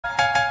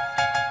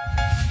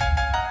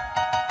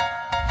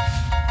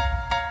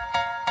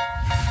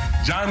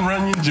Jon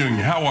Runyan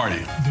Jr., how are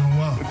you? Doing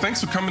well. Thanks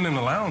for coming in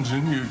the lounge.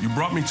 You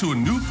brought me to a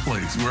new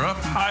place. We're up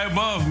high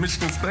above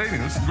Michigan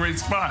Stadium. It's a great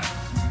spot.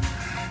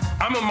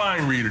 I'm a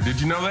mind reader.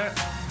 Did you know that?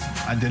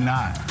 I did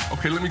not.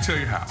 Okay, let me tell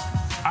you how.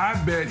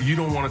 I bet you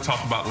don't want to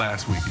talk about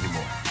last week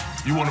anymore.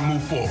 You want to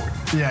move forward.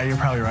 Yeah, you're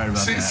probably right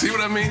about that. See what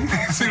I mean?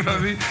 See what I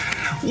mean?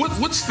 What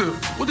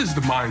is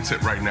the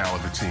mindset right now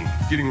of the team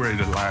getting ready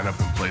to line up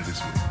and play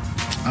this week?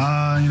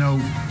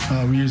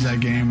 We used that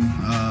game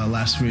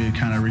last week,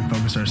 kind of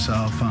refocus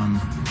ourselves,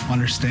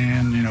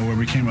 understand, where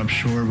we came up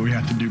short, what we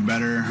have to do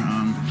better,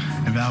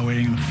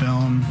 evaluating the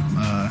film.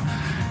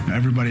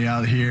 Everybody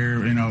out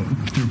here,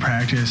 through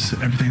practice,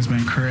 everything's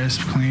been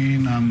crisp,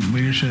 clean.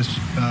 Leadership's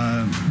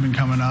been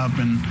coming up,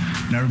 and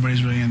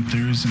everybody's really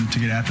enthused to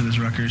get after this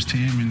Rutgers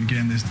team and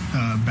getting this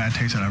bad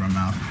taste out of our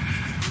mouth.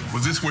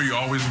 Was this where you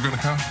always were going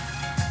to come?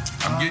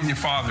 I'm getting your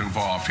father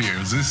involved here.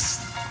 Is this?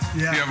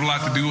 Yeah. Do you have a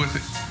lot to do with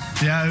it?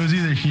 Yeah, it was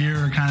either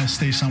here or kind of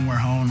stay somewhere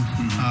home.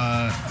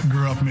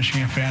 Grew up a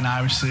Michigan fan,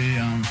 obviously.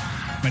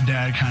 My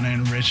dad kind of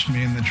enriched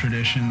me in the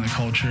tradition, the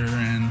culture,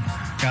 and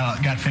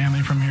got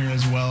family from here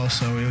as well,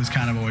 so it was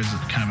kind of always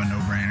kind of a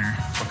no-brainer.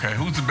 Okay,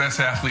 who's the best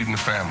athlete in the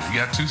family? You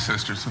got two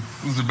sisters.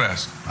 Who's the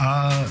best?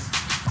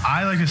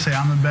 I like to say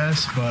I'm the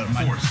best, but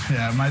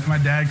my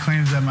dad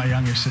claims that my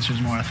younger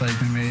sister's more athletic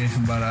than me,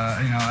 but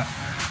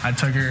I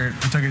took her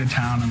to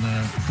town in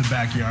the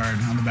backyard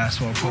on the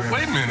basketball court. Well,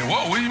 wait a minute.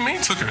 What do you mean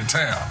took her to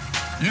town?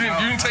 You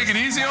didn't take it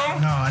easy on her?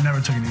 No, I never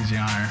took it easy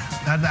on her.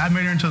 I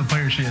made her into the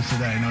player she is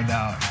today, no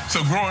doubt.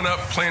 So growing up,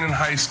 playing in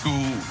high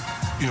school,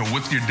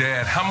 with your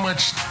dad, how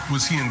much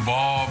was he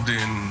involved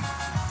in,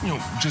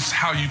 just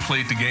how you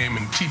played the game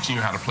and teaching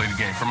you how to play the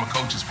game from a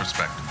coach's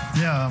perspective?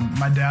 Yeah,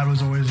 my dad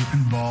was always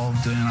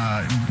involved in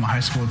my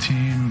high school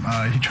team.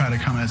 He tried to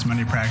come to as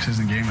many practices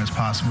and games as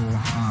possible.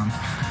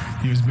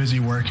 He was busy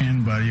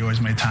working, but he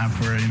always made time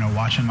for it,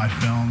 watching my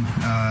film,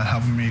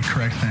 helping me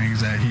correct things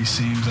that he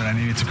seems that I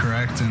needed to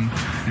correct, and,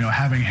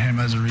 having him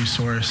as a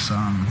resource,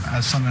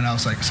 as someone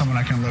else, like someone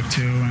I can look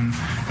to and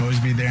always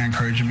be there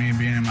encouraging me and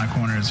being in my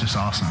corner is just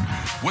awesome.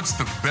 What's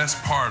the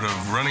best part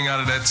of running out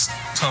of that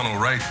tunnel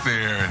right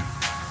there and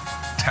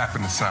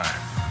tapping the sign?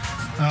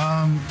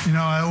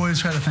 I always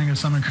try to think of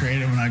something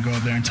creative when I go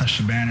up there and touch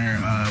the banner,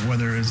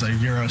 whether it's a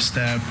Euro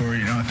step or,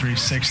 a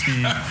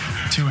 360,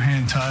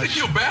 two-hand touch. Think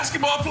you're a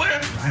basketball player?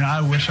 And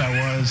I wish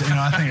I was.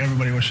 I think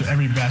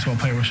every basketball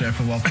player wishes they're a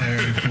football player,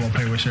 every football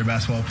player wishes they're a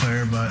basketball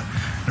player, but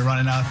they're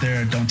running out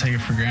there, don't take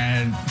it for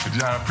granted.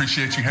 Jon, I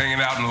appreciate you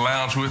hanging out in the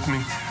lounge with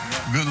me.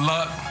 Good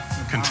luck,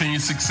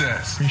 continued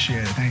success.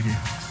 Appreciate it, thank you.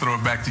 Let's throw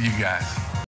it back to you guys.